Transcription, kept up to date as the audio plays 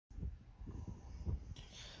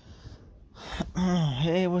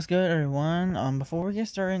Hey, what's good, everyone? Before we get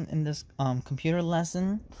started in this computer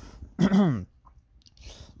lesson,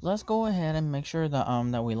 let's go ahead and make sure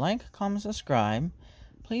that we like, comment, subscribe.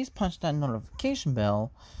 Please punch that notification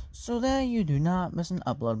bell so that you do not miss an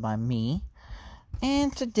upload by me.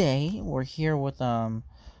 And today we're here with our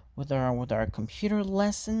computer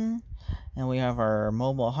lesson, and we have our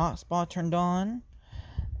mobile hotspot turned on.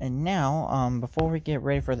 And now before we get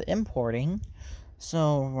ready for the importing.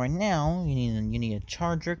 So right now you need a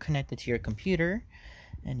charger connected to your computer,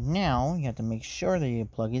 and now you have to make sure that you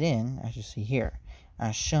plug it in as you see here,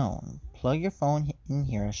 as shown. Plug your phone in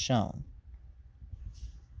here as shown.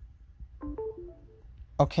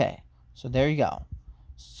 Okay, so there you go.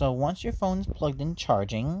 So once your phone is plugged in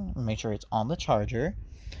charging, make sure it's on the charger,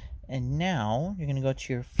 and now you're gonna go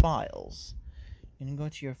to your files. You're gonna go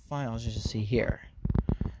to your files as you see here,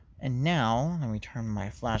 and now let me turn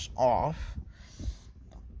my flash off.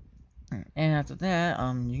 And after that,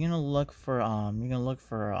 you're gonna look for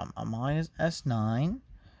Amaya's S9.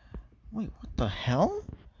 Wait, what the hell?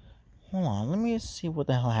 Hold on, let me see what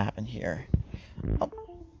the hell happened here. Oh.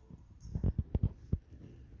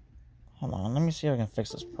 Hold on, let me see if I can fix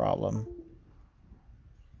this problem.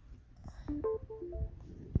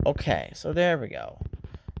 Okay, so there we go.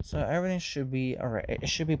 So everything should be alright. It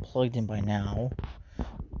should be plugged in by now.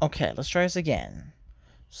 Okay, let's try this again.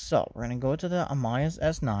 So we're gonna go to the Amaya's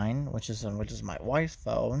S9, which is my wife's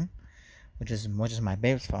phone, which is my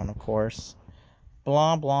babe's phone, of course.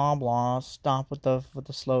 Blah blah blah. Stop with the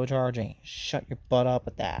slow charging. Shut your butt up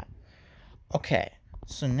at that. Okay,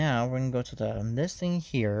 so now we're gonna go to this thing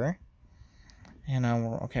here, and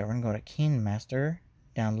we're gonna go to KineMaster,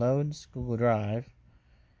 Downloads, Google Drive.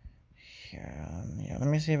 Here, let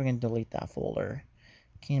me see if we can delete that folder.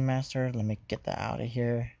 KineMaster. Let me get that out of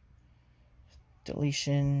here.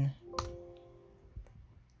 Deletion.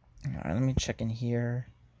 Alright, let me check in here.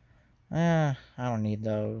 I don't need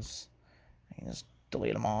those. I can just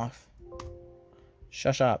delete them off.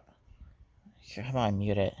 Shush up. Here, how about I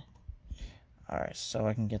mute it? Alright, so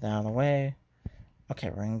I can get that out of the way. Okay,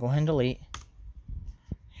 we're gonna go ahead and delete.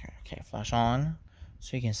 Here, okay, flash on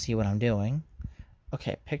so you can see what I'm doing.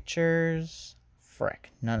 Okay, pictures. Frick,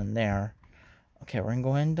 none in there. Okay, we're gonna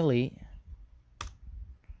go ahead and delete.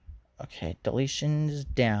 Okay, deletions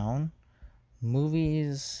down.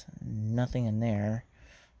 Movies, nothing in there.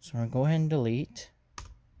 So we're gonna go ahead and delete.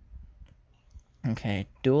 Okay,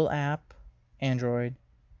 dual app, Android,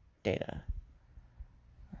 data.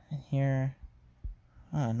 And here,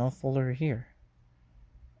 no folder here.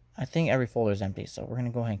 I think every folder is empty, so we're gonna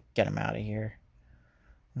go ahead and get them out of here.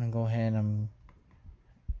 I'm gonna go ahead and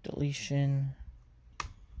deletion.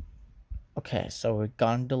 Okay, so we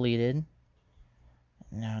got them deleted.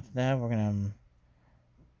 Now after that, we're gonna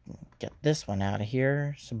get this one out of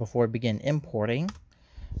here. So before we begin importing,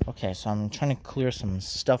 okay, so I'm trying to clear some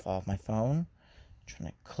stuff off my phone. Trying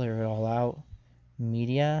to clear it all out.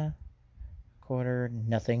 Media, recorder,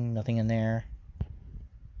 nothing in there.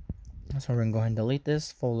 So we're gonna go ahead and delete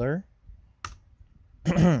this folder.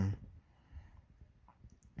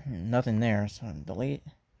 Nothing there, so I'm gonna delete.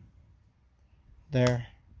 There.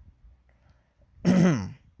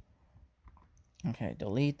 Okay,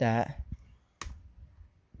 delete that.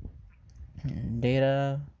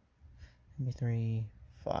 Data, MP3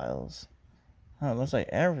 files. Oh, it looks like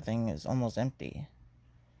everything is almost empty.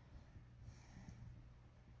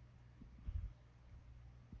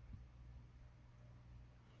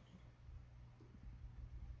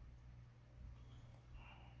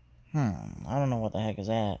 I don't know what the heck is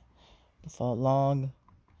that. Default log.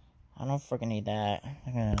 I don't freaking need that.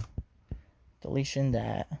 I'm gonna deletion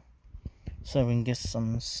that so we can get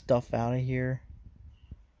some stuff out of here.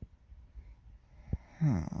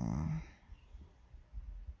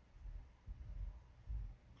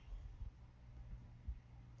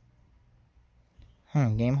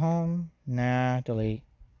 Game home? Nah, delete.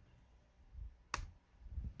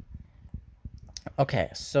 Okay,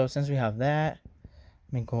 so since we have that,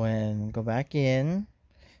 let me go ahead and go back in.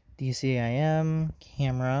 DCIM,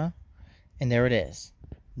 camera, and there it is.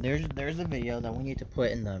 There's a video that we need to put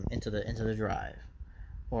into the drive.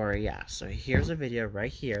 Or yeah, so here's a video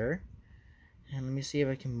right here. And let me see if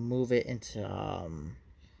I can move it into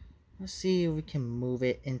let's see if we can move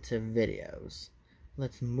it into videos.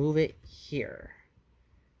 Let's move it here.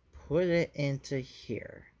 Put it into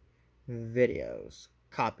here. Videos.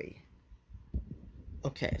 Copy.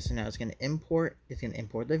 Okay, so now it's gonna import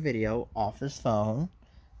the video off this phone.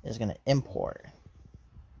 It's gonna import.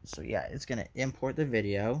 So yeah, it's gonna import the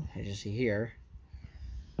video, as you see here.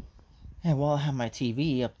 And while I have my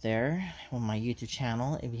TV up there on my YouTube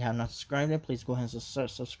channel, if you have not subscribed yet, please go ahead and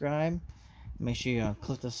subscribe. Make sure you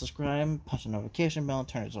click the subscribe, punch the notification bell,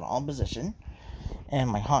 turn it on all position. And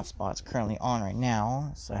my hotspot's currently on right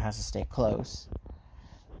now, so it has to stay close.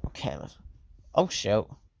 Okay, let's... Oh, shoot.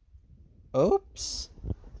 Oops.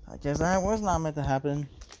 I guess that was not meant to happen.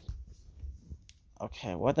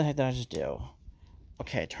 Okay, what the heck did I just do?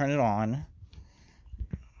 Okay, turn it on.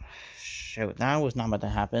 Shoot, that was not meant to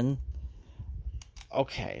happen.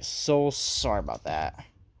 Okay, so sorry about that.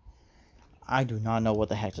 I do not know what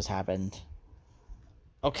the heck just happened.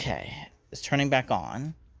 Okay, it's turning back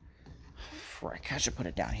on. Frick, I should put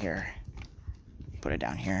it down here. Put it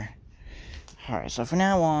down here. Alright, so from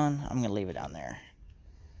now on, I'm gonna leave it down there.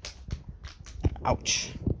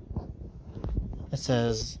 Ouch. It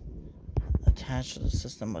says, attached to the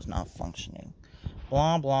system was not functioning.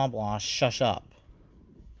 Blah, blah, blah, shush up.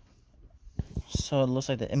 So it looks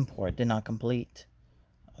like the import did not complete.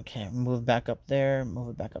 Okay, move back up there, move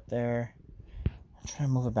it back up there. I'm trying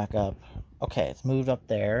to move it back up. Okay, it's moved up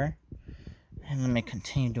there. And let me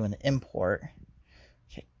continue doing the import.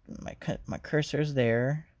 Okay, my cursor's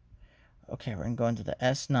there. Okay, we're gonna go into the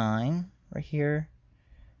S9 right here.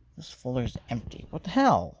 This folder is empty. What the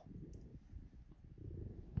hell?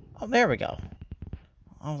 Oh, there we go.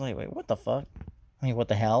 I was like, wait, what the fuck? I mean, what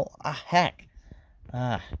the hell? Ah, heck.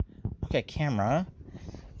 Okay, camera.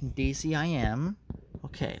 DCIM.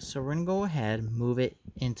 Okay, so we're gonna go ahead and move it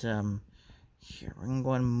into here. We're gonna go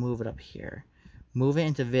ahead and move it up here. Move it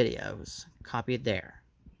into videos. Copy it there.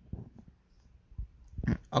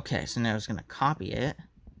 Okay, so now it's gonna copy it.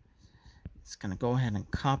 It's gonna go ahead and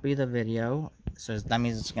copy the video. So that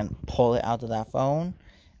means it's gonna pull it out of that phone.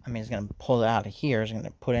 I mean, it's gonna pull it out of here. It's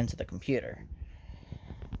gonna put it into the computer.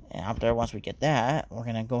 And after, once we get that, we're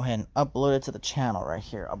gonna go ahead and upload it to the channel right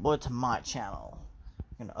here. Upload it to my channel.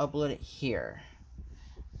 I'm gonna upload it here.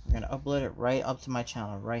 I'm gonna upload it right up to my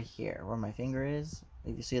channel right here, where my finger is.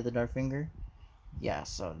 If you see the dark finger, yeah.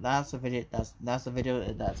 So that's the video. That's the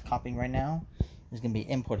video that's copying right now. It's gonna be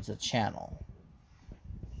imported to the channel.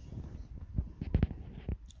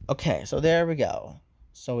 Okay, so there we go.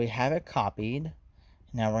 So we have it copied.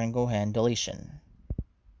 Now we're gonna go ahead and deletion.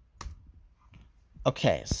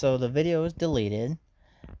 Okay, so the video is deleted,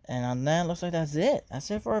 and on that, looks like that's it.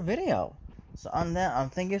 That's it for our video. So on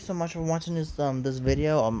that, thank you so much for watching this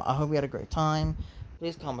video. I hope you had a great time.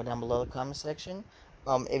 Please comment down below in the comment section.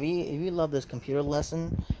 If you love this computer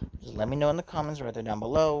lesson, just let me know in the comments right there down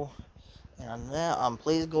below. And on that,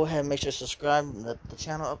 please go ahead and make sure to subscribe to the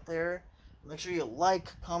channel up there. Make sure you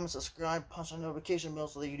like, comment, subscribe, punch the notification bell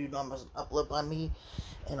so that you do not miss an upload by me.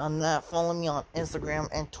 And on that, follow me on Instagram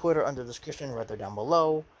and Twitter under the description right there down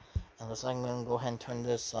below. And looks like I'm gonna go ahead and turn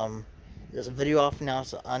this video off now.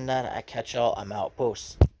 So on that, I catch y'all. I'm out.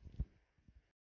 Post.